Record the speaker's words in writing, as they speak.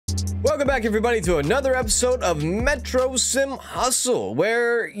Welcome back, everybody, to another episode of Metro Sim Hustle,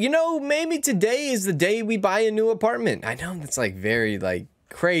 where, you know, maybe today is the day we buy a new apartment. I know that's like very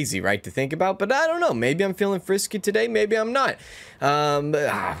crazy, right, to think about, but I don't know. Maybe I'm feeling frisky today, maybe I'm not.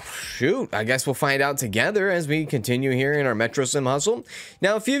 Shoot, I guess we'll find out together as we continue here in our Metro Sim Hustle.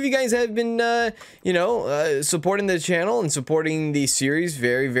 Now, a few of you guys have been, supporting the channel and supporting the series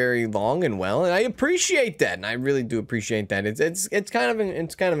very, very long and well, and I appreciate that, and I really do appreciate that. It's kind of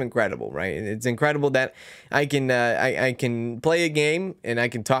incredible, right? It's incredible that I can play a game and I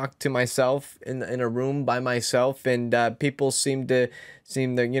can talk to myself in a room by myself, and people seem to,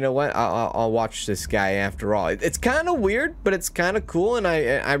 you know what, I'll watch this guy after all. It's kind of weird, but it's kind of cool, and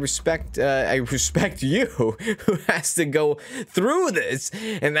I respect you who has to go through this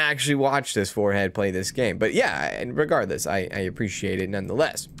and actually watch this forehead play this game. But yeah, and regardless, I appreciate it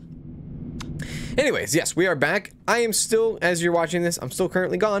nonetheless. Anyways, yes, we are back. I am still, as you're watching this, I'm still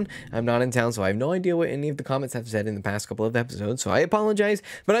currently gone. I'm not in town, so I have no idea what any of the comments have said in the past couple of episodes, so I apologize,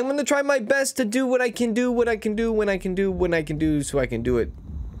 but I'm going to try my best to do what I can do, so I can do it,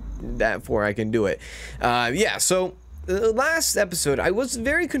 therefore I can do it. Yeah, so the last episode, I was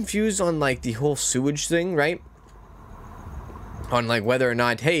very confused on, like, the whole sewage thing, right? On, like, whether or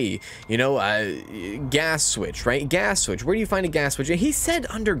not, hey, you know, gas switch, right? Gas switch. Where do you find a gas switch? And he said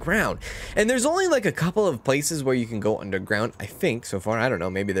underground. And there's only, like, a couple of places where you can go underground, I think, so far. I don't know.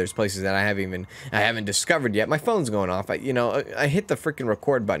 Maybe there's places that I haven't discovered yet. My phone's going off. I hit the freaking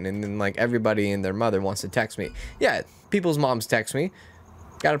record button, and then, like, everybody and their mother wants to text me. Yeah, people's moms text me.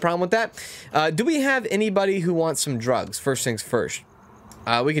 Got a problem with that? Do we have anybody who wants some drugs? First things first.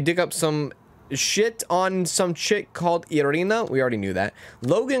 We could dig up some shit on some chick called Irina. We already knew that.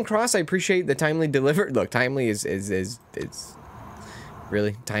 Logan Cross, I appreciate the timely delivered. Look, timely is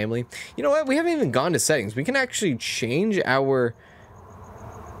really timely. You know what? We haven't even gone to settings. We can actually change our...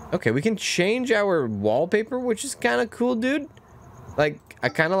 Okay, we can change our wallpaper, which is kind of cool, dude. Like, I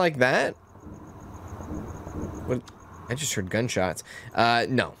kind of like that. What? I just heard gunshots.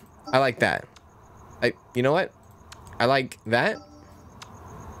 No. I like that. You know what? I like that.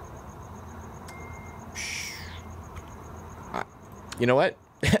 You know what?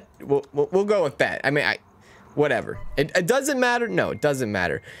 we'll go with that. I mean, whatever. It doesn't matter. No, it doesn't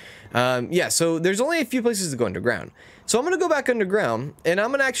matter. Yeah, so there's only a few places to go underground. So I'm going to go back underground, and I'm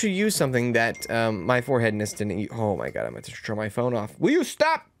going to actually use something that my foreheadness didn't eat. Oh my god, I'm going to turn my phone off. Will you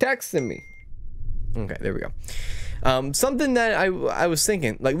stop texting me? Okay, there we go. Something that I was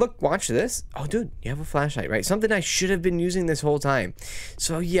thinking, like, look, watch this. Oh, dude, you have a flashlight, right? Something I should have been using this whole time.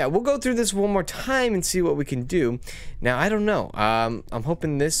 So, yeah, we'll go through this one more time and see what we can do. Now, I don't know. I'm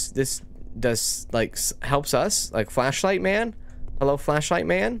hoping this does, like, helps us. Like, flashlight man? Hello, flashlight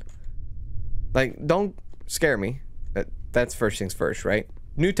man? Like, don't scare me. That's first things first, right?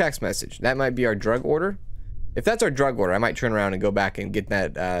 New text message. That might be our drug order. If that's our drug order, I might turn around and go back and get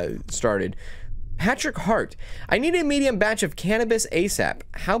that started. Patrick Hart, I need a medium batch of cannabis ASAP.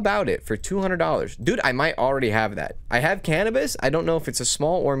 How about it for $200? Dude, I might already have that. I have cannabis. I don't know if it's a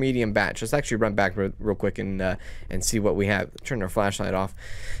small or medium batch. Let's actually run back real quick and see what we have. Turn our flashlight off.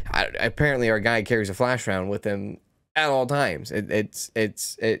 Apparently, our guy carries a flash round with him at all times.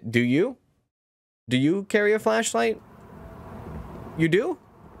 Do you? Do you carry a flashlight? You do?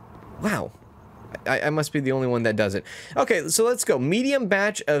 Wow. I must be the only one that does it. Okay, so let's go. Medium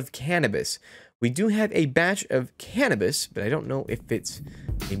batch of cannabis. We do have a batch of cannabis, but I don't know if it's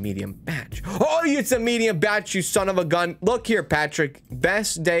a medium batch. Oh, it's a medium batch, you son of a gun. Look here, Patrick.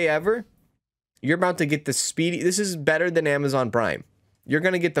 Best day ever. You're about to get the speedy... This is better than Amazon Prime. You're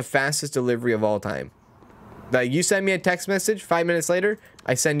going to get the fastest delivery of all time. Like, you send me a text message, 5 minutes later,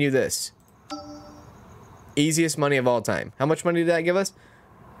 I send you this. Easiest money of all time. How much money did that give us?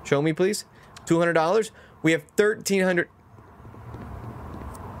 Show me, please. $200. We have $1,300.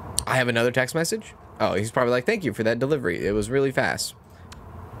 I have another text message. Oh, he's probably like, thank you for that delivery. It was really fast.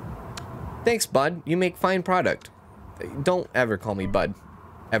 Thanks, bud. You make fine product. Don't ever call me bud,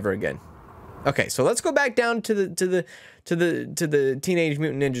 ever again. Okay, so let's go back down to the Teenage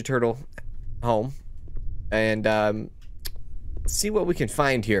Mutant Ninja Turtle home and see what we can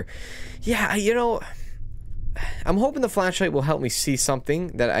find here. Yeah, you know, I'm hoping the flashlight will help me see something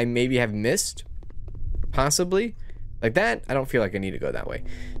that I maybe have missed. Possibly. Like that, I don't feel like I need to go that way.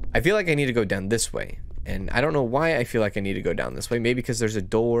 I feel like I need to go down this way. And I don't know why I feel like I need to go down this way. Maybe because there's a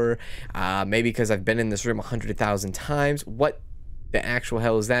door. Maybe because I've been in this room 100,000 times. What the actual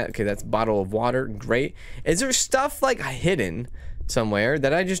hell is that? Okay, that's a bottle of water. Great. Is there stuff like hidden somewhere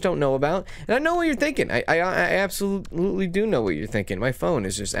that I just don't know about? And I know what you're thinking. I absolutely do know what you're thinking. My phone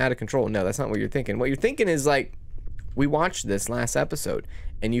is just out of control. No, that's not what you're thinking. What you're thinking is like, We watched this last episode,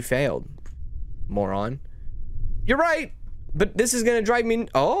 and you failed, moron. You're right, but this is gonna drive me...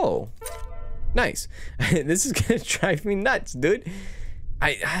 Oh, nice. This is gonna drive me nuts, dude.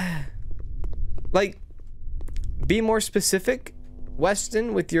 Like, be more specific,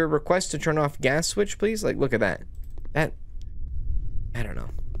 Weston, with your request to turn off gas switch, please. Like, look at that. That... I don't know.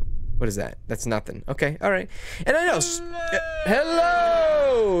 What is that? That's nothing. Okay, all right. And I know...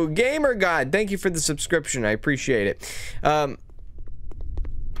 Hello, Gamer God. Thank you for the subscription. I appreciate it. And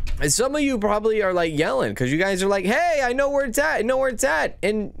some of you probably are like yelling because you guys are like, hey, I know where it's at. I know where it's at.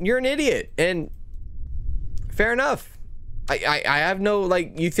 And you're an idiot. And fair enough. I have no,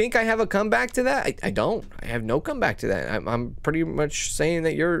 like, you think I have a comeback to that? I don't. I have no comeback to that. I'm pretty much saying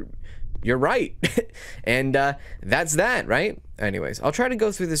that you're right. And that's that, right? Anyways, I'll try to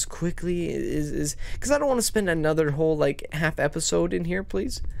go through this quickly because I don't want to spend another whole like half episode in here,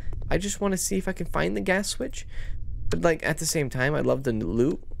 please. I just want to see if I can find the gas switch. But like at the same time, I love the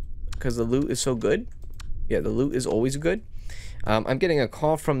loot because the loot is so good. Yeah, the loot is always good. I'm getting a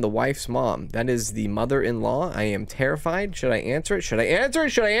call from the wife's mom. That is the mother-in-law. I am terrified. Should I answer it? Should I answer it?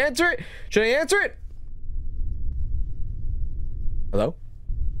 Should I answer it? Should I answer it? Hello?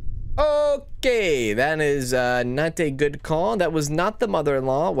 Okay, that is not a good call. That was not the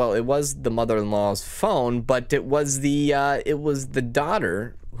mother-in-law. Well, it was the mother-in-law's phone, but it was the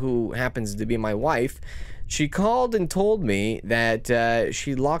daughter, who happens to be my wife. She called and told me that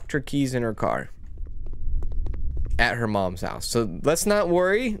she locked her keys in her car at her mom's house. So let's not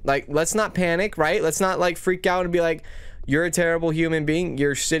worry. Like, let's not panic, right? Let's not like freak out and be like, you're a terrible human being.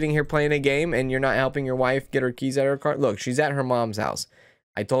 You're sitting here playing a game and you're not helping your wife get her keys out of her car. Look, she's at her mom's house.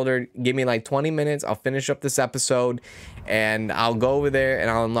 I told her, give me like 20 minutes. I'll finish up this episode and I'll go over there and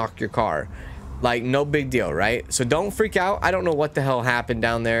I'll unlock your car. Like, no big deal, right? So don't freak out. I don't know what the hell happened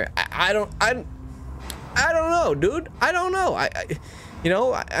down there. I don't know, dude. I don't know. You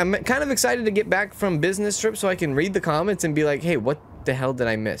know, I'm kind of excited to get back from business trip so I can read the comments and be like, hey, what the hell did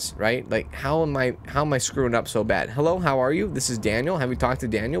I miss, right? Like, how am I screwing up so bad? Hello, how are you? This is Daniel. Have we talked to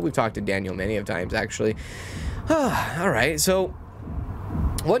Daniel? We've talked to Daniel many of times, actually. All right, so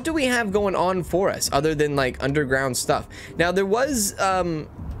what do we have going on for us other than like underground stuff? Now there was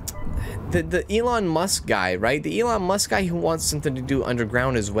the Elon Musk guy, right? The Elon Musk guy who wants something to do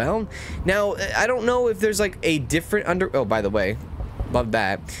underground as well. Now I don't know if there's like a different oh, by the way, love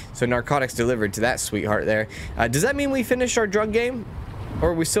that. So narcotics delivered to that sweetheart there. Does that mean we finished our drug game,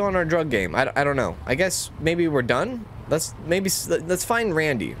 or are we still on our drug game? I don't know. I guess maybe we're done. Let's find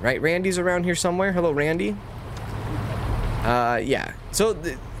Randy, right? Randy's around here somewhere. Hello, Randy. Yeah, so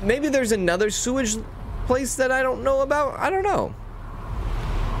maybe there's another sewage place that I don't know about. I don't know,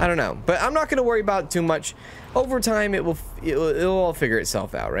 but I'm not gonna worry about too much. Over time it'll all figure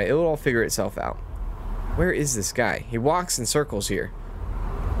itself out, right? It will all figure itself out. Where is this guy? He walks in circles here.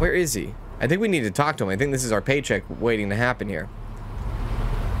 Where is he? I think we need to talk to him. I think this is our paycheck waiting to happen here.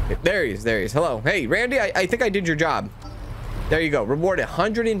 There he is. Hello. Hey, Randy, I think I did your job. There you go. Rewarded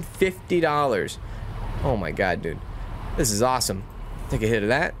 $150. Oh my god, dude. This is awesome. Take a hit of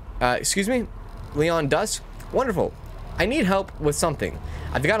that. Excuse me? Leon Dusk? Wonderful. I need help with something.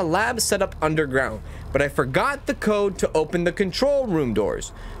 I've got a lab set up underground, but I forgot the code to open the control room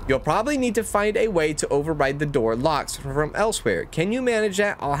doors. You'll probably need to find a way to override the door locks from elsewhere. Can you manage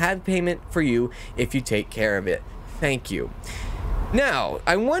that? I'll have payment for you if you take care of it. Thank you. Now,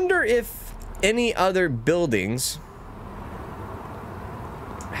 I wonder if any other buildings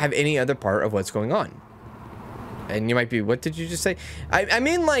have any other part of what's going on. And you might be, what did you just say? I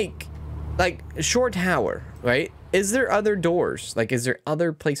mean, like Shore Tower, right? Is there other doors? Like, is there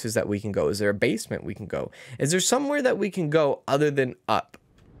other places that we can go? Is there a basement we can go? Is there somewhere that we can go other than up?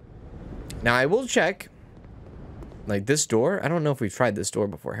 Now, I will check. Like, this door? I don't know if we've tried this door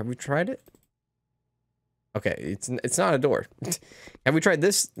before. Have we tried it? Okay, it's not a door. Have we tried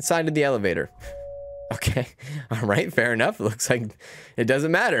this side of the elevator? Okay, all right, fair enough. It looks like it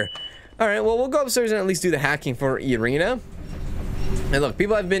doesn't matter. All right, well, we'll go upstairs and at least do the hacking for Irina. And look,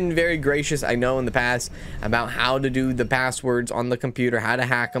 people have been very gracious, I know, in the past about how to do the passwords on the computer, how to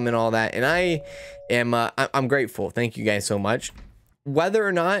hack them and all that. And I'm grateful. Thank you guys so much. Whether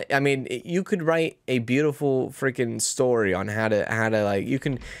or not, I mean, you could write a beautiful freaking story on how to like, you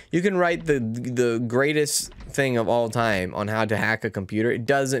can write the greatest thing of all time on how to hack a computer. It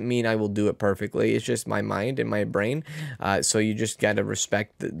doesn't mean I will do it perfectly. It's just my mind and my brain. So you just gotta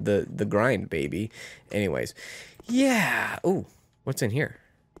respect the grind, baby. Anyways, yeah. Ooh, what's in here?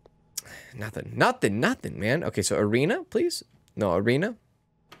 Nothing, man. Okay, so Arena, please. No, Arena.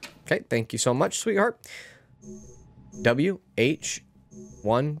 Okay, thank you so much, sweetheart.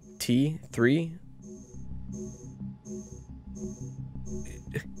 WH1T3.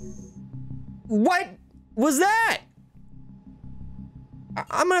 What was that?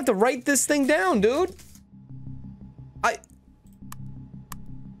 I'm gonna have to write this thing down, dude.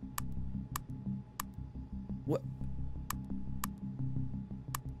 What?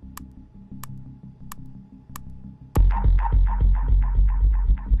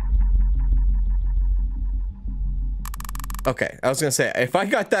 Okay, I was gonna say, if I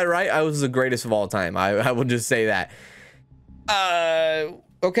got that right, I was the greatest of all time. I will just say that.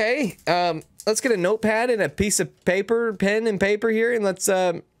 Okay. Let's get a notepad and a piece of paper, pen and paper here, and let's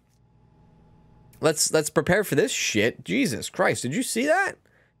prepare for this shit. Jesus Christ, did you see that?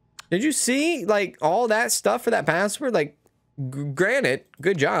 Did you see, like, all that stuff for that password? Like, granted,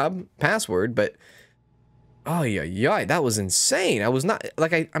 good job, password, but oh yeah, that was insane. I was not,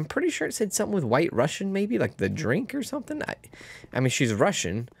 like, I'm pretty sure it said something with White Russian, maybe, like the drink or something. I mean, she's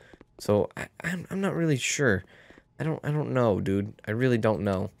Russian, so I'm not really sure. I don't know, dude. I really don't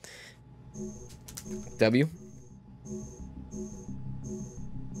know. W.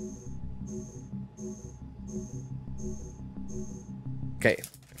 Okay.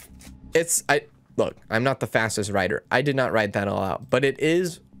 Look, I'm not the fastest writer. I did not write that all out, but it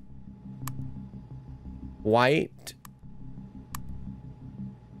is White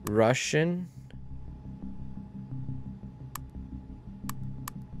Russian.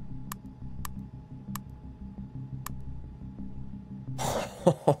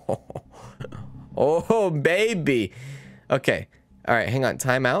 Oh, baby. Okay. All right, hang on.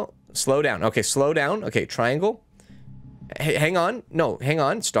 Time out. Slow down. Okay, slow down. Okay, triangle. Hey, hang on. No, hang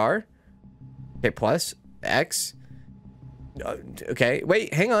on. Star. Okay, plus. X. Okay,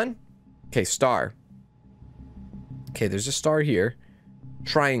 wait, hang on. Okay, star. Okay, there's a star here.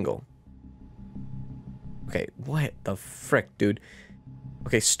 Triangle. Okay, what the frick, dude?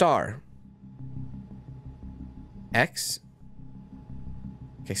 Okay, star. X.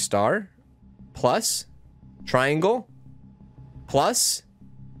 Okay, star. Plus. Triangle. Plus.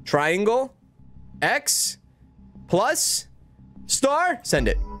 Triangle. X. Plus. Star. Send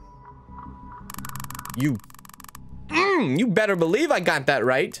it. You better believe I got that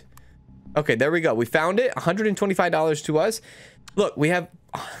right. Okay, there we go. We found it. $125 to us. Look, we have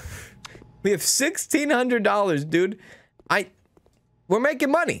 $1,600, dude. We're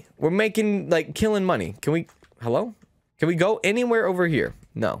making money. We're making, like, killing money. Can we, hello? Can we go anywhere over here?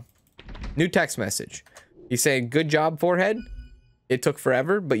 No. New text message. He's saying, good job, forehead. It took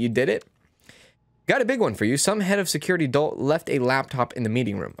forever, but you did it. Got a big one for you. Some head of security adult left a laptop in the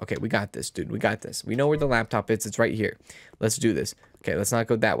meeting room. Okay, we got this, dude. We got this. We know where the laptop is. It's right here. Let's do this. Okay, let's not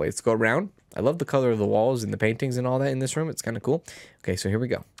go that way. Let's go around. I love the color of the walls and the paintings and all that in this room. It's kind of cool. Okay, so here we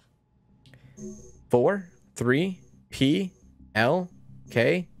go. 4, 3, P, L,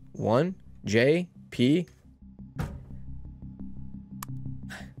 K, 1, J, P.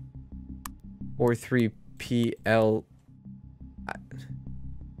 4, 3, P, L.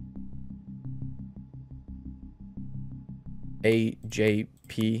 A, J,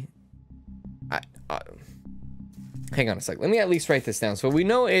 P. Hang on a sec. Let me at least write this down. So we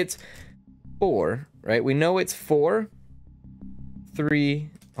know it's 4, right? We know it's 4, 3.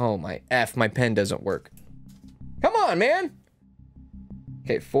 Oh, my F. My pen doesn't work. Come on, man.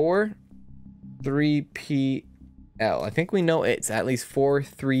 Okay, 4, 3, P, L. I think we know it's at least 4,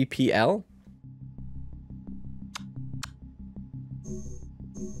 3, P, L.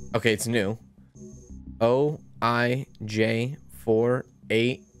 Okay, it's new. O, I, J, 4,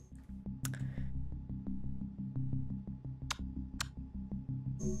 8.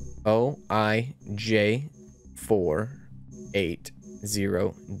 O, I, J, 4, 8,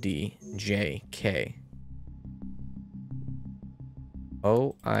 0, D, J, K.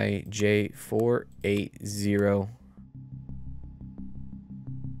 O, I, J, 4, 8, 0.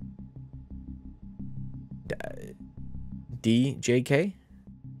 D, J, K?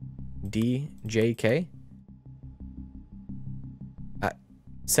 D, J, K?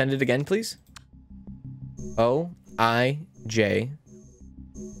 Send it again, please. O, I, J.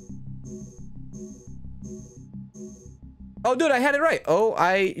 Oh, dude, I had it right. O,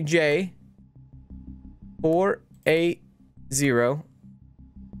 I, J. 4, 8, 0.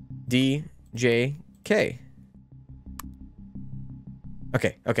 D, J, K.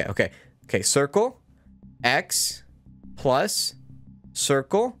 Okay, circle. X. Plus.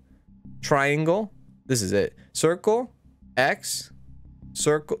 Circle. Triangle. This is it. Circle. X.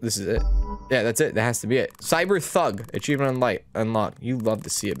 Circle. This is it. Yeah, that's it. That has to be it. Cyber Thug. Achievement unlocked. You love to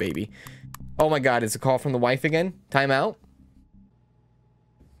see it, baby. Oh my god, it's a call from the wife again. Time out.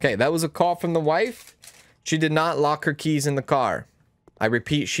 Okay, that was a call from the wife. She did not lock her keys in the car. I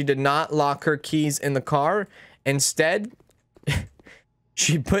repeat, she did not lock her keys in the car. Instead,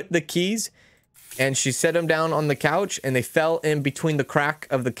 She put the keys and she set them down on the couch and they fell in between the crack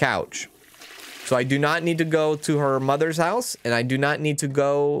of the couch. So I do not need to go to her mother's house and I do not need to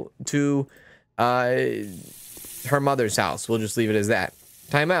go to her mother's house. We'll just leave it as that.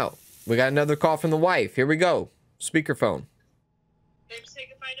 Time out. We got another call from the wife. Here we go. Speakerphone. Babe, say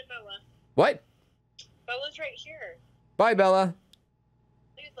goodbye to Bella. What? Bella's right here. Bye, Bella.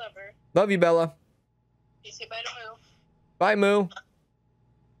 Please love her. Love you, Bella. You say bye to Moo. Bye, Moo.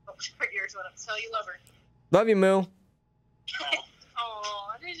 Oh, her ears went up. Tell you love her. Love you, Moo. Aw,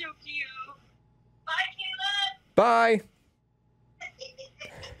 they're so cute. Bye, Caleb. Bye.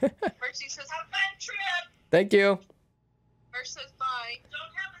 Mercy says, have a fun trip. Thank you. Mercy says, bye.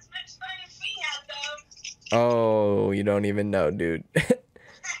 Don't have as much fun as we had, though. Oh, you don't even know, dude.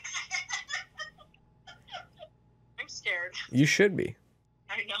 I'm scared. You should be.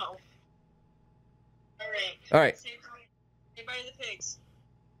 I know. All right. All right. Say bye to the pigs.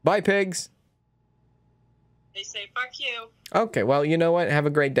 Bye, pigs. They say, fuck you. Okay, well, you know what? Have a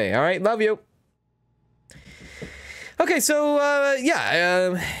great day. All right, love you. Okay, so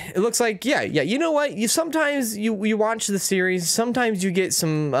it looks like you know what? You sometimes you watch the series, sometimes you get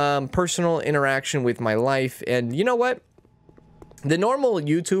some personal interaction with my life, and you know what? The normal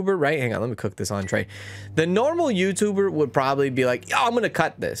YouTuber, right? Hang on, let me cook this entree. The normal YouTuber would probably be like, "Oh, I'm gonna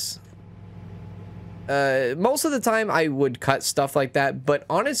cut this." Most of the time I would cut stuff like that, but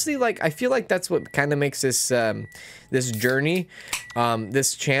honestly, like, I feel like that's what kind of makes this this journey,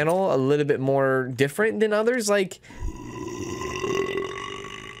 this channel a little bit more different than others. Like,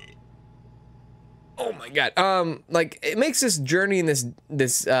 oh my god, like, it makes this journey and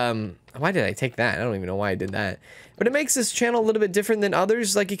this why did I take that? I don't even know why I did that. But it makes this channel a little bit different than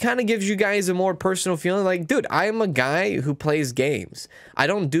others. Like, it kind of gives you guys a more personal feeling. Like, dude, I am a guy who plays games. I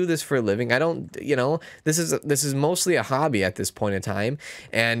don't do this for a living. I don't, you know, this is mostly a hobby at this point in time.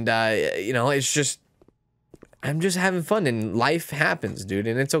 And, you know, it's just, I'm just having fun, and life happens, dude.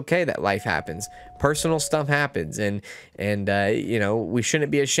 And it's okay that life happens. Personal stuff happens. And you know, we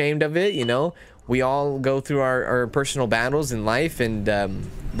shouldn't be ashamed of it, you know. We all go through our personal battles in life, and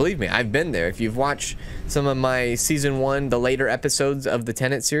believe me, I've been there. If you've watched some of my season 1, the later episodes of the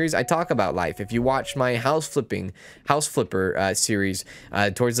Tenet series, I talk about life. If you watch my house flipper series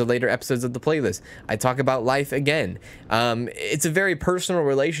towards the later episodes of the playlist, I talk about life again. It's a very personal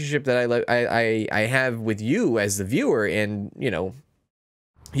relationship that I have with you as the viewer, and you know,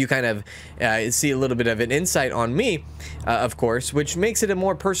 you kind of see a little bit of an insight on me, of course, which makes it a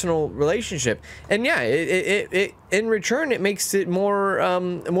more personal relationship. And yeah, it in return, it makes it more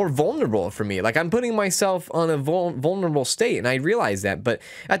more vulnerable for me. Like, I'm putting myself on a vulnerable state, and I realize that. But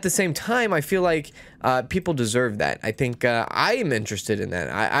at the same time, I feel like people deserve that. I think I am interested in that.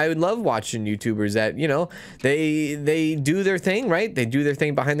 I would love watching YouTubers that, you know, they do their thing, right? They do their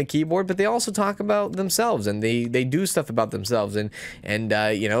thing behind the keyboard, but they also talk about themselves, and they do stuff about themselves, and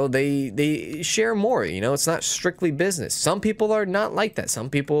you know, they share more. You know, it's not strictly business. Some people are not like that. Some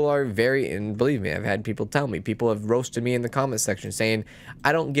people are very, and believe me, I've had people tell me, people have roasted me in the comment section saying,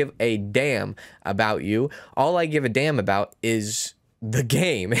 I don't give a damn about you. All I give a damn about is the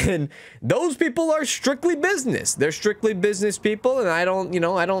game. And those people are strictly business. They're strictly business people, and I don't, you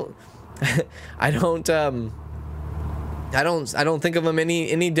know, I don't think of them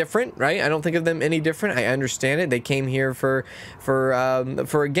any different, right? I don't think of them any different. I understand it. They came here for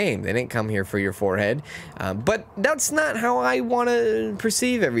a game. They didn't come here for your forehead. But that's not how I want to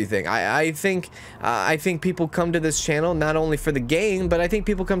perceive everything. I think people come to this channel not only for the game, but I think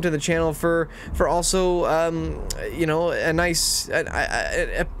people come to the channel for also you know, a nice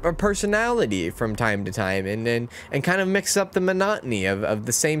a personality from time to time, and kind of mix up the monotony of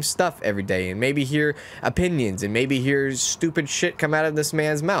the same stuff every day, and maybe hear opinions, and maybe hear stupid shit come out of this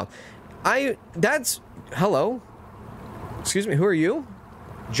man's mouth. Hello? Excuse me, who are you?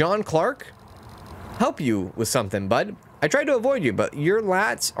 John Clark? Help you with something, bud. I tried to avoid you, but your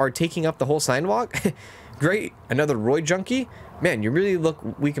lats are taking up the whole sidewalk? Great, another Roy junkie? Man, you really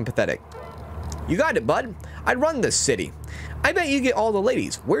look weak and pathetic. You got it, bud. I run this city. I bet you get all the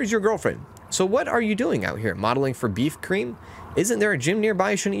ladies. Where's your girlfriend? So what are you doing out here? Modeling for beef cream? Isn't there a gym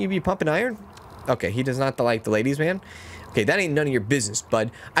nearby? Shouldn't you be pumping iron? Okay, he does not like the ladies, man. Okay, that ain't none of your business,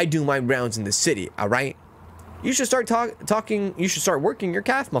 bud. I do my rounds in the city, all right? You should start talking. You should start working your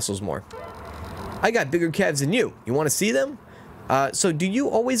calf muscles more. I got bigger calves than you. You want to see them? So do you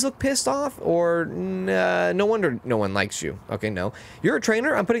always look pissed off, or no wonder no one likes you? Okay, no. You're a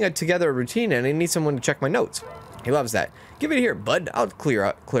trainer. I'm putting together a routine, and I need someone to check my notes. He loves that. Give it here, bud. I'll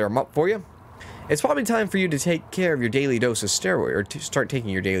clear them up for you. It's probably time for you to take care of your daily dose of steroid, or to start taking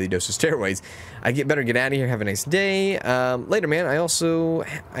your daily dose of steroids. I better get out of here. Have a nice day. Later, man.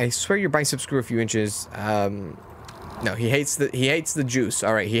 I swear your biceps grew a few inches. No, he hates the juice.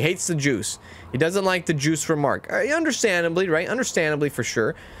 All right, he hates the juice. He doesn't like the juice remark. Understandably, right? Understandably, for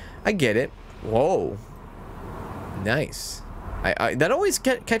sure. I get it. Whoa. Nice. That always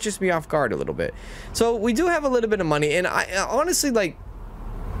catches me off guard a little bit. So we do have a little bit of money, and I honestly, like,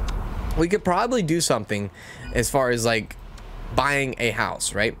 we could probably do something as far as like buying a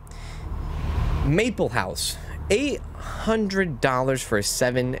house, right? Maple House, $800 for a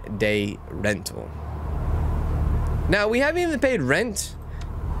 7-day rental. Now we haven't even paid rent,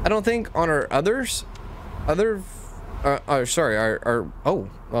 I don't think, on our oh,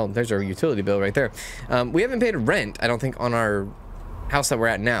 well, there's our utility bill right there. We haven't paid rent, I don't think, on our house that we're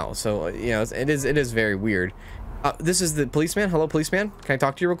at now. So, you know, it is very weird. This is the policeman. Hello, policeman. Can I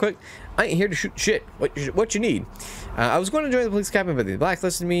talk to you real quick? I ain't here to shoot shit. What you need? I was going to join the police captain, but they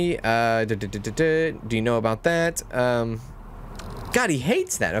blacklisted me. Do you know about that? God, he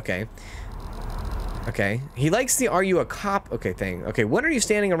hates that. Okay. Okay. He likes the "are you a cop" okay thing. Okay, when are you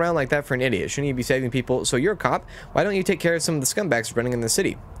standing around like that for an idiot? Shouldn't you be saving people? So you're a cop. Why don't you take care of some of the scumbags running in the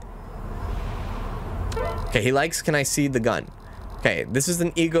city? Okay, he likes "can I see the gun?" Okay, this is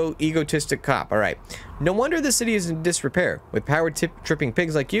an egotistic cop. All right. No wonder the city is in disrepair with tripping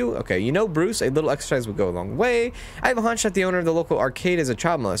pigs like you. Okay, you know, Bruce, a little exercise would go a long way. I have a hunch that the owner of the local arcade is a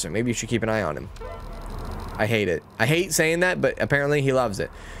child molester. Maybe you should keep an eye on him. I hate it. I hate saying that, but apparently he loves it.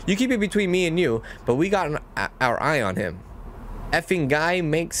 You keep it between me and you, but we got our eye on him. Effing guy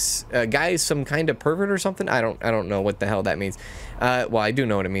makes guy some kind of pervert or something. I don't know what the hell that means. Well, I do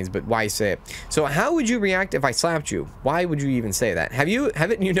know what it means, but why say it? So how would you react if I slapped you? Why would you even say that?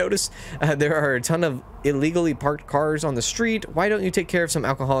 Haven't you noticed there are a ton of illegally parked cars on the street? Why don't you take care of some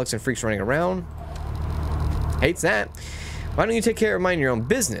alcoholics and freaks running around? Hates that. Why don't you take care of mind your own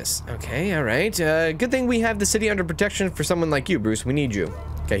business? Okay, all right. Good thing we have the city under protection for someone like you, Bruce. We need you.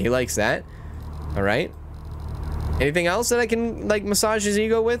 Okay, he likes that. All right. Anything else that I can, like, massage his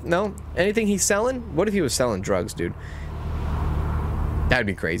ego with? No? Anything he's selling? What if he was selling drugs, dude? That'd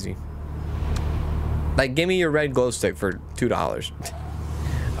be crazy. Like, give me your red glow stick for $2.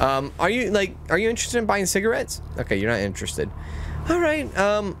 Are you interested in buying cigarettes? Okay, you're not interested. All right.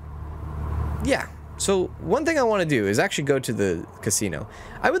 Yeah. So one thing I want to do is actually go to the casino.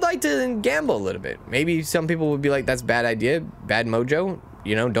 I would like to gamble a little bit. Maybe some people would be like, that's a bad idea, bad mojo.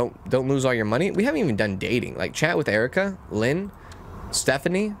 You know, don't lose all your money. We haven't even done dating. Like, chat with Erica, Lynn,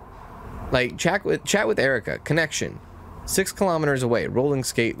 Stephanie. Like, chat with Erica. Connection. 6 kilometers away. Rolling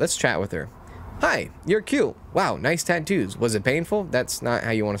skate. Let's chat with her. Hi, you're cute. Wow, nice tattoos. Was it painful? That's not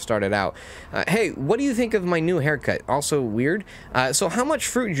how you want to start it out. Hey, what do you think of my new haircut? Also weird. So how much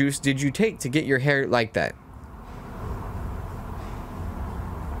fruit juice did you take to get your hair like that?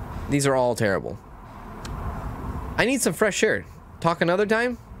 These are all terrible. I need some fresh air. Talk another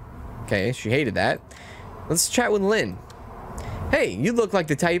time? Okay, she hated that. Let's chat with Lynn. Hey, you look like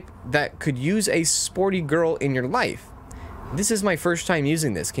the type that could use a sporty girl in your life. This is my first time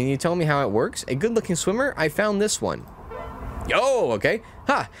using this. Can you tell me how it works? A good-looking swimmer? I found this one. Yo, okay.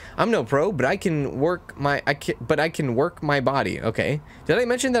 Ha, I'm no pro, but I can work my body. Okay. Did I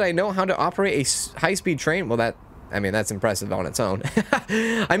mention that I know how to operate a high-speed train? Well, that's impressive on its own.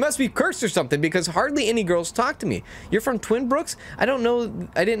 I must be cursed or something because hardly any girls talk to me. You're from Twin Brooks? I didn't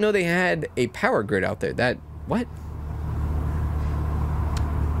know they had a power grid out there. What?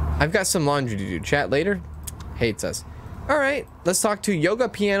 I've got some laundry to do. Chat later? Hates us. All right, let's talk to Yoga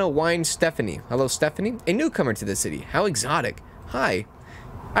Piano Wine Stephanie. Hello, Stephanie. A newcomer to the city. How exotic. Hi.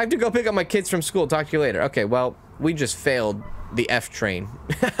 I have to go pick up my kids from school. Talk to you later. Okay, well, we just failed the F train.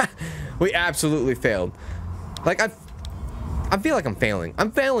 We absolutely failed. Like, I feel like I'm failing.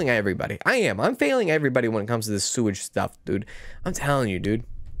 I'm failing everybody. I am. I'm failing everybody when it comes to this sewage stuff, dude. I'm telling you, dude.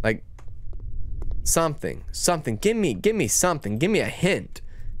 Like, something. Give me something. Give me a hint.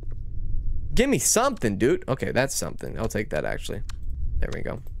 Give me something, dude. Okay, that's something. I'll take that, actually. There we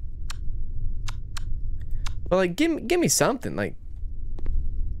go. But, like, give me something. Like,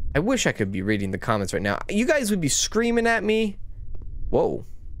 I wish I could be reading the comments right now. You guys would be screaming at me. Whoa.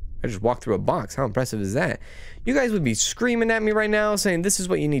 I just walked through a box. How impressive is that? You guys would be screaming at me right now, saying this is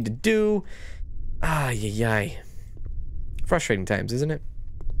what you need to do. Yay. Frustrating times, isn't it?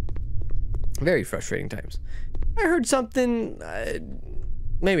 Very frustrating times. I heard something...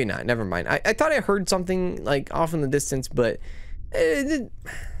 maybe not. Never mind. I thought I heard something, like, off in the distance, but... I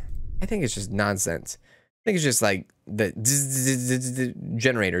think it's just nonsense. I think it's just, like, the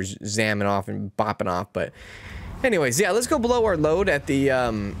generators zamming off and bopping off, but... Anyways, yeah, let's go below our load at the,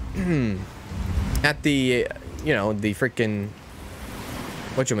 at the, you know, the freaking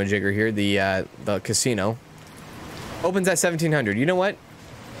whatchamajigger here, the casino. Opens at 1700. You know what?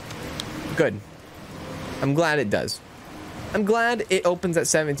 Good. I'm glad it does. I'm glad it opens at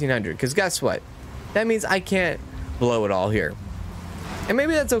 1700, because guess what? That means I can't blow it all here. And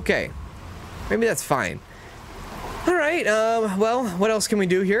maybe that's okay. Maybe that's fine. All right, well, what else can we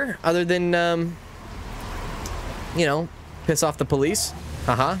do here other than, you know, piss off the police?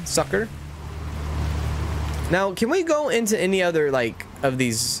 Haha, sucker. Now, can we go into any other, like, of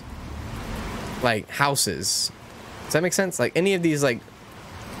these, like, houses? Does that make sense? Like, any of these, like,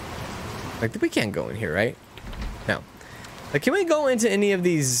 we can't go in here, right? No. Like, can we go into any of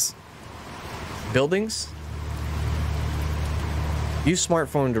these buildings? Use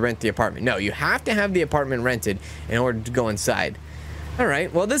smartphone to rent the apartment. No, you have to have the apartment rented in order to go inside. All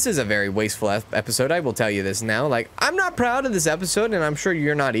right, well, this is a very wasteful episode. I will tell you this now. Like, I'm not proud of this episode, and I'm sure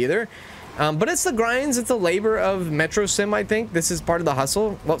you're not either. But it's the grinds, it's the labor of Metro Sim, I think. This is part of the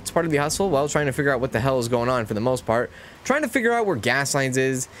hustle. Well, it's part of the hustle. Well, trying to figure out what the hell is going on for the most part. Trying to figure out where gas lines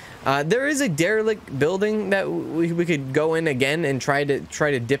is. There is a derelict building that we could go in again and try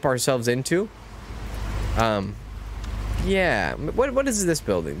to dip ourselves into. Yeah. What is this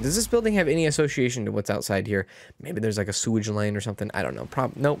building? Does this building have any association to what's outside here? Maybe there's like a sewage line or something. I don't know.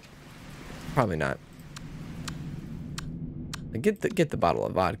 Nope. Probably not. Get the bottle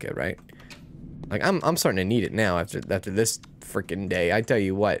of vodka, right? Like, I'm starting to need it now after this freaking day. I tell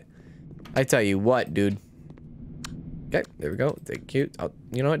you what, dude. Okay, there we go. Thank you.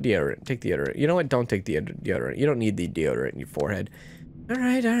 You know what? Deodorant. Take the deodorant. You know what? Don't take the deodorant. You don't need the deodorant in your forehead. All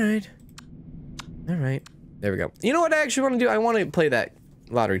right. There we go. You know what I actually want to do? I want to play that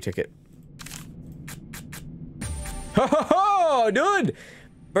lottery ticket. Ho ho ho, dude!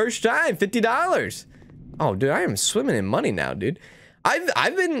 First time, $50. Oh, dude, I am swimming in money now, dude.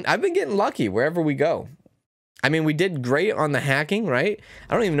 I've been getting lucky wherever we go. I mean, we did great on the hacking, right?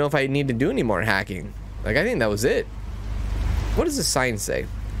 I don't even know if I need to do any more hacking. Like, I think that was it. What does the sign say?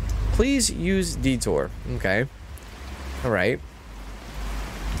 Please use detour. Okay. All right.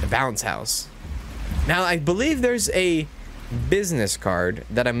 The bounce house. Now, I believe there's a business card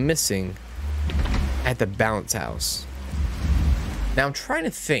that I'm missing at the bounce house. Now, I'm trying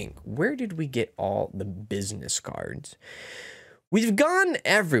to think. Where did we get all the business cards? We've gone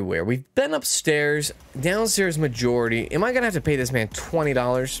everywhere. We've been upstairs, downstairs majority. Am I gonna have to pay this man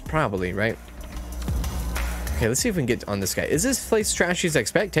 $20? Probably, right? Okay, let's see if we can get on this guy. Is this place trashy as I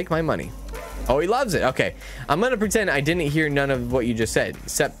expect? Take my money. Oh, he loves it. Okay, I'm gonna pretend I didn't hear none of what you just said,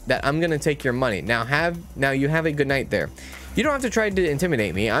 except that I'm gonna take your money. Now you have a good night there. You don't have to try to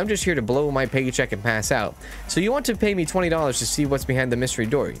intimidate me. I'm just here to blow my paycheck and pass out. So you want to pay me $20 to see what's behind the mystery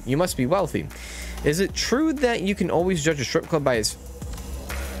door. You must be wealthy. Is it true that you can always judge a strip club by his...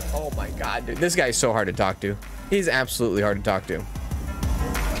 Oh my god, dude. This guy is so hard to talk to. He's absolutely hard to talk to.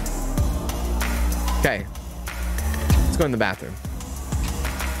 Okay. Let's go in the bathroom.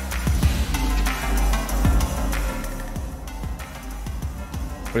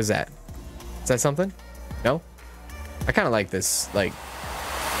 What is that? Is that something? No? I kind of like this, like...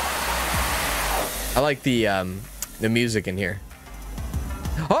 I like the music in here.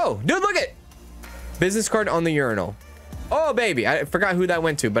 Oh, dude, look it! Business card on the urinal. Oh, baby. I forgot who that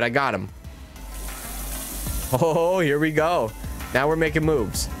went to, but I got him. Oh, here we go. Now we're making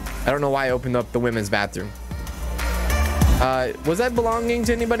moves. I don't know why I opened up the women's bathroom. Was that belonging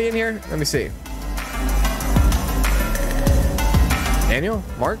to anybody in here? Let me see. Daniel?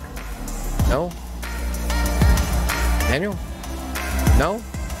 Mark? No? Daniel? No?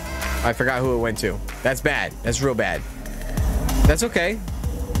 I forgot who it went to. That's bad. That's real bad. That's okay.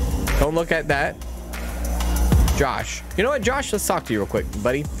 Don't look at that. Josh. You know what, Josh? Let's talk to you real quick,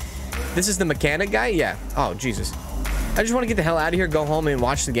 buddy. This is the mechanic guy? Yeah. Oh, Jesus. I just want to get the hell out of here, go home and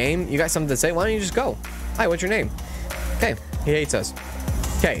watch the game. You got something to say? Why don't you just go? Hi, what's your name? Okay. He hates us.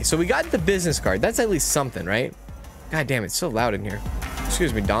 Okay, so we got the business card. That's at least something, right? God damn, it's so loud in here.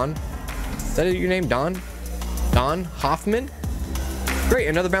 Excuse me, Don. Is that your name, Don? Don Hoffman? Great,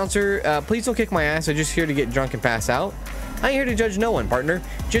 another bouncer. Please don't kick my ass. I'm just here to get drunk and pass out. I ain't here to judge no one, partner.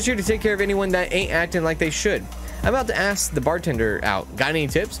 Just here to take care of anyone that ain't acting like they should. I'm about to ask the bartender out. Got any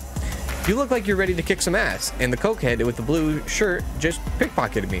tips? You look like you're ready to kick some ass. And the cokehead with the blue shirt just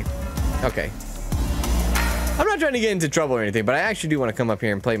pickpocketed me. Okay. I'm not trying to get into trouble or anything, but I actually do want to come up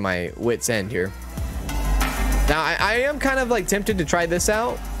here and play my wit's end here. Now, I am kind of like tempted to try this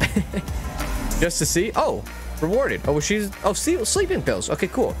out. Just to see. Oh, rewarded. Oh, she's... Oh, sleeping pills. Okay,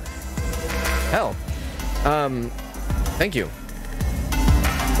 cool. Hell. Thank you.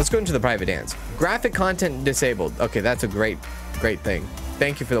 Let's go into the private dance. Graphic content disabled. Okay, that's a great thing.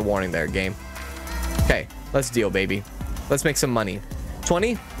 Thank you for the warning there, game. Okay, let's deal, baby. Let's make some money.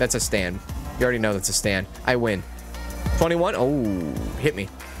 20? That's a stand. You already know that's a stand. I win. 21? Oh, hit me.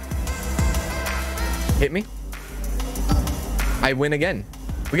 Hit me. I win again.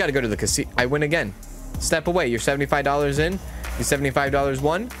 We got to go to the casino. I win again. Step away. You're $75 in. You $75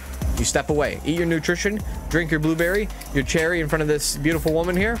 won. You step away. Eat your nutrition. Drink your blueberry, your cherry in front of this beautiful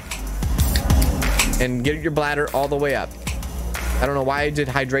woman here. And get your bladder all the way up. I don't know why I did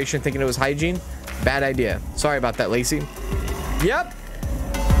hydration thinking it was hygiene. Bad idea. Sorry about that, Lacey. Yep.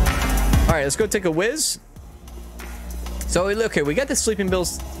 All right, let's go take a whiz. So, okay, we got the sleeping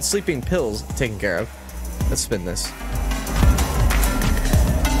pills taken care of. Let's spin this.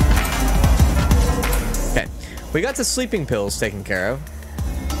 Okay, we got the sleeping pills taken care of.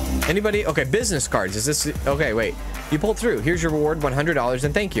 Anybody? Okay, business cards. Is this... Okay, wait. You pulled through. Here's your reward, $100,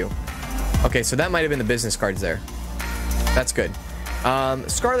 and thank you. Okay, so that might have been the business cards there. That's good.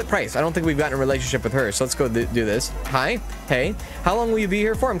 Scarlet Price. I don't think we've gotten a relationship with her, so let's go do this. Hi. Hey. How long will you be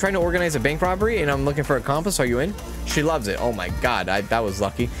here for? I'm trying to organize a bank robbery, and I'm looking for an accomplice. Are you in? She loves it. Oh my god, that was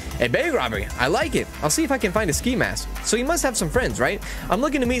lucky. A bank robbery. I like it. I'll see if I can find a ski mask. So you must have some friends, right? I'm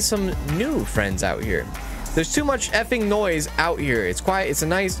looking to meet some new friends out here. There's too much effing noise out here. It's quiet. It's a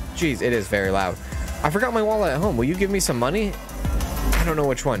nice... Jeez, it is very loud. I forgot my wallet at home. Will you give me some money? I don't know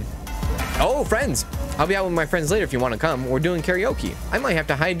which one. Oh, friends. I'll be out with my friends later if you want to come. We're doing karaoke. I might have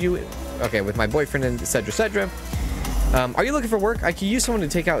to hide you... Okay, with my boyfriend and etc, etc. Are you looking for work? I could use someone to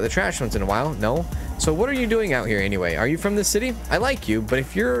take out the trash once in a while. No? So what are you doing out here anyway? Are you from the city? I like you, but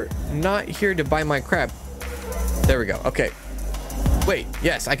if you're not here to buy my crap... There we go. Okay. Wait.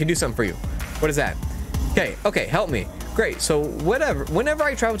 Yes, I can do something for you. What is that? Okay, help me. Great. So whenever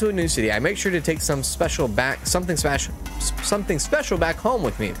I travel to a new city, I make sure to take something special back home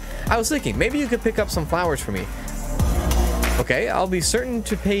with me. I was thinking maybe you could pick up some flowers for me. Okay, I'll be certain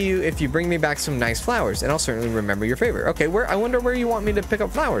to pay you if you bring me back some nice flowers, and I'll certainly remember your favor. Okay, I wonder where you want me to pick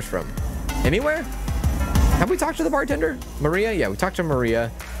up flowers from. Anywhere? Have we talked to the bartender? Maria? Yeah, we talked to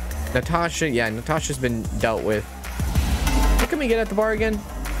Maria. Natasha? Yeah, Natasha's been dealt with. What can we get at the bar again?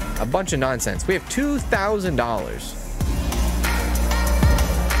 A bunch of nonsense. We have $2,000.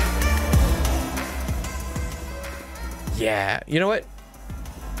 Yeah, you know what?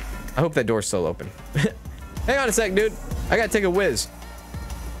 I hope that door's still open. Hang on a sec, dude. I gotta take a whiz.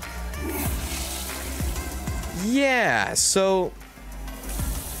 Yeah, so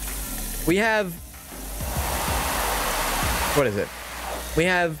we have... What is it? We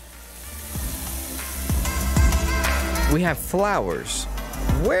have flowers.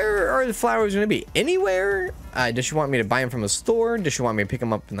 Where are the flowers going to be? Anywhere? Does she want me to buy them from a store? Does she want me to pick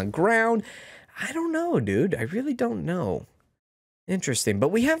them up from the ground? I don't know, dude. I really don't know. Interesting. But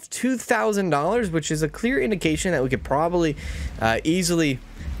we have $2,000, which is a clear indication that we could probably easily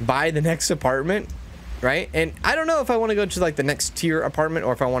buy the next apartment, right? And I don't know if I want to go to like the next tier apartment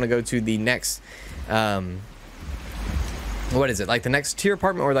or if I want to go to the next... what is it? Like the next tier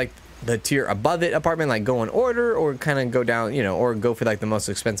apartment or like the tier above it apartment, like go in order or kind of go down, you know, or go for like the most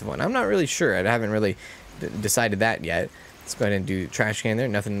expensive one. I'm not really sure. I haven't really decided that yet. Let's go ahead and do trash can there.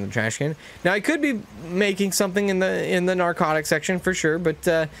 Nothing in the trash can. Now I could be making something in the narcotic section for sure, but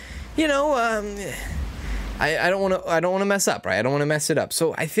you know, I don't want to mess up, right? I don't want to mess it up.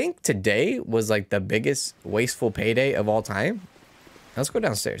 So I think today was like the biggest wasteful payday of all time. Let's go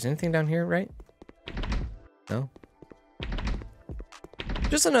downstairs. Anything down here, right? No.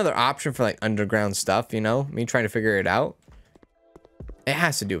 Just another option for like underground stuff, you know, me trying to figure it out. It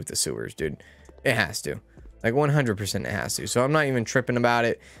has to do with the sewers, dude. It has to, like 100% it has to. So I'm not even tripping about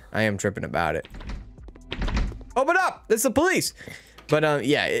it. I am tripping about it. Open up. It's the police. But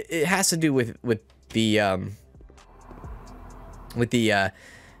yeah, it has to do with the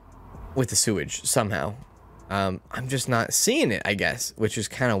sewage somehow. I'm just not seeing it, I guess, which is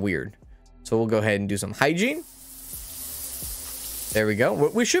kind of weird. So we'll go ahead and do some hygiene. There we go.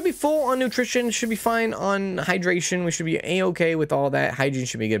 We should be full on nutrition. Should be fine on hydration. We should be a-okay with all that. Hygiene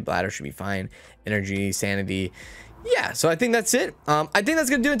should be good. Bladder should be fine. Energy, sanity. Yeah, so I think that's it. I think that's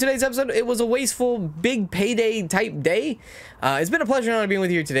going to do it in today's episode. It was a wasteful, big payday type day. It's been a pleasure not being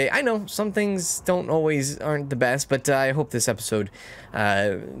with you today. I know some things aren't the best, but I hope this episode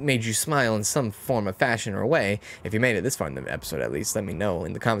made you smile in some form of fashion or way. If you made it this far in the episode, at least, let me know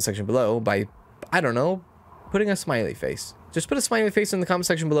in the comment section below by, I don't know, putting a smiley face. Just put a smiley face in the comment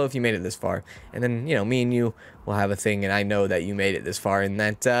section below if you made it this far. And then, you know, me and you will have a thing, and I know that you made it this far, and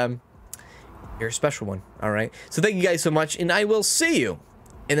that you're a special one. All right? So thank you guys so much, and I will see you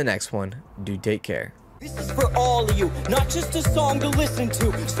in the next one. Do take care. This is for all of you, not just a song to listen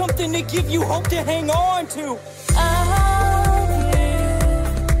to, something to give you hope to hang on to.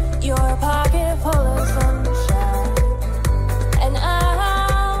 Your pocket full of